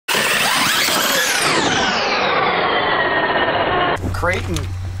Kraton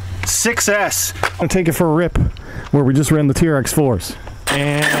 6S. I'm gonna take it for a rip where we just ran the TRX4s.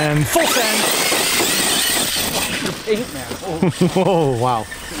 And full send. Your paint, man. Oh, wow.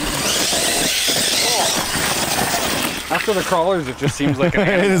 After the crawlers, it just seems like an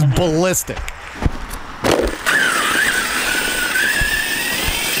It is ballistic.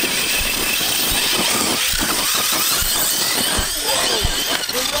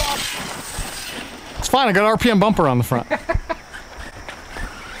 It's fine, I got an RPM bumper on the front.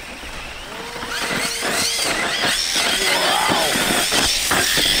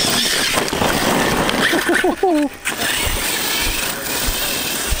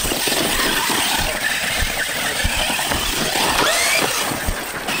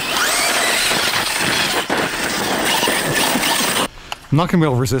 I'm not gonna be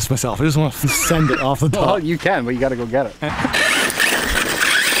able to resist myself. I just want to send it off the top. Well, you can, but you gotta go get it.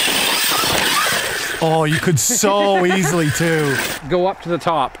 Oh, you could so easily too. Go up to the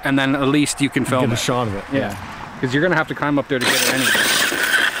top, and then at least you can film Get a it. shot of it. Yeah, because you're gonna have to climb up there to get it anyway.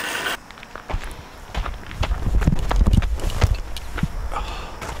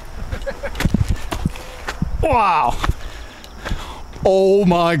 Wow. Oh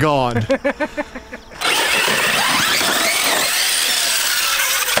my God.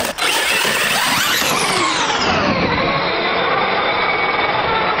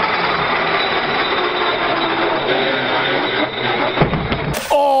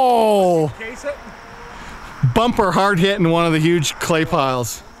 Oh. Bumper hard hit in one of the huge clay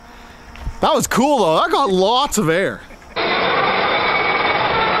piles. That was cool though. That got lots of air.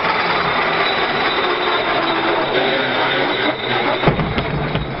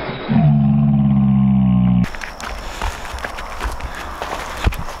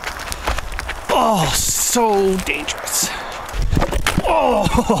 Oh, so dangerous.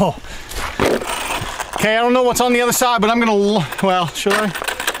 Oh. Okay, I don't know what's on the other side, but I'm gonna, well, should I?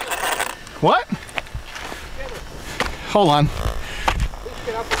 What? Hold on.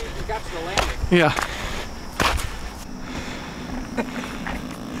 Get up and you can catch the landing. Yeah.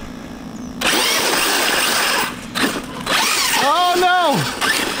 Oh no!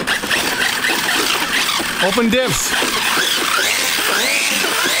 Open dips.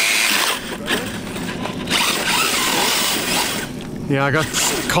 Yeah, I got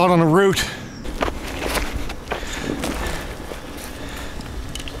caught on a root.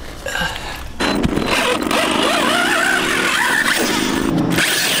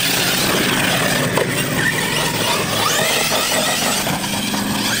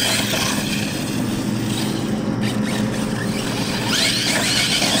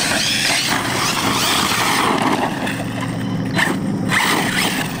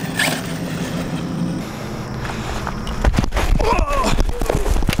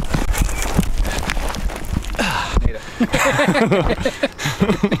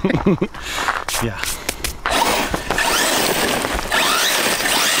 Yeah.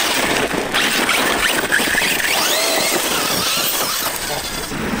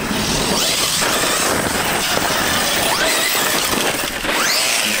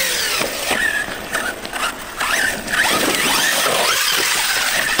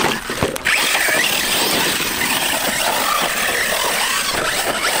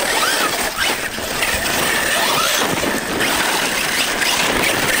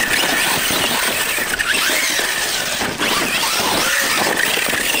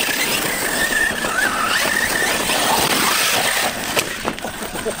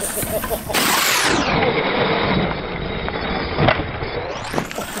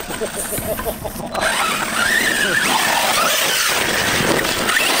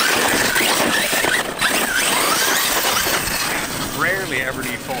 Rarely ever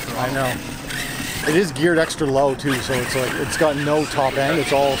need full throttle. I know. It is geared extra low too, so it's like it's got no top end.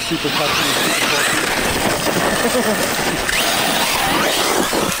 It's all super touchy and super torquey.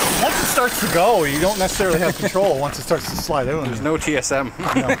 Once it starts to go, you don't necessarily have control once it starts to slide out. There's no TSM.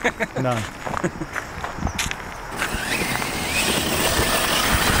 No, none.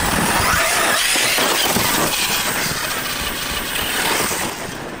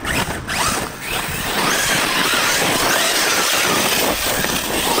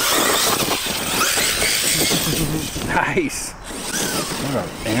 Nice. What an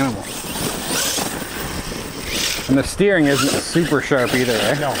animal. And the steering isn't super sharp either,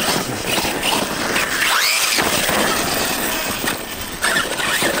 right? No.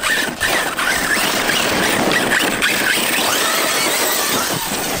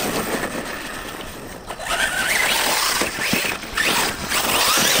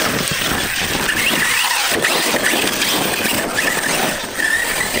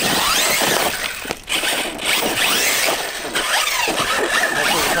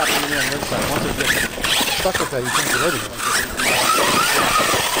 that. You can't get rid of it.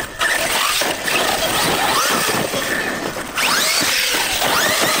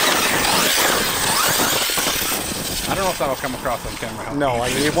 I don't know if that'll come across on camera. No,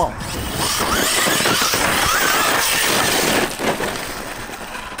 it won't.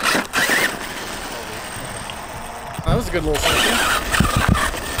 That was a good little session.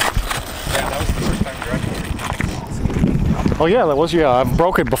 Yeah, that was the first time driving. Oh yeah, that was, yeah. I've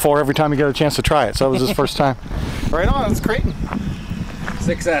broke it before every time you get a chance to try it, so that was his first time. Right on, that's Kraton.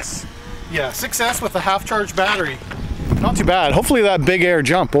 6S. Yeah, 6S with a half-charged battery. Not too bad. Hopefully that big air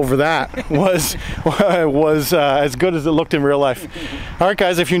jump over that was as good as it looked in real life. All right,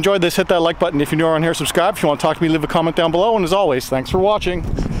 guys, if you enjoyed this, hit that like button. If you're new around here, subscribe. If you want to talk to me, leave a comment down below. And as always, thanks for watching.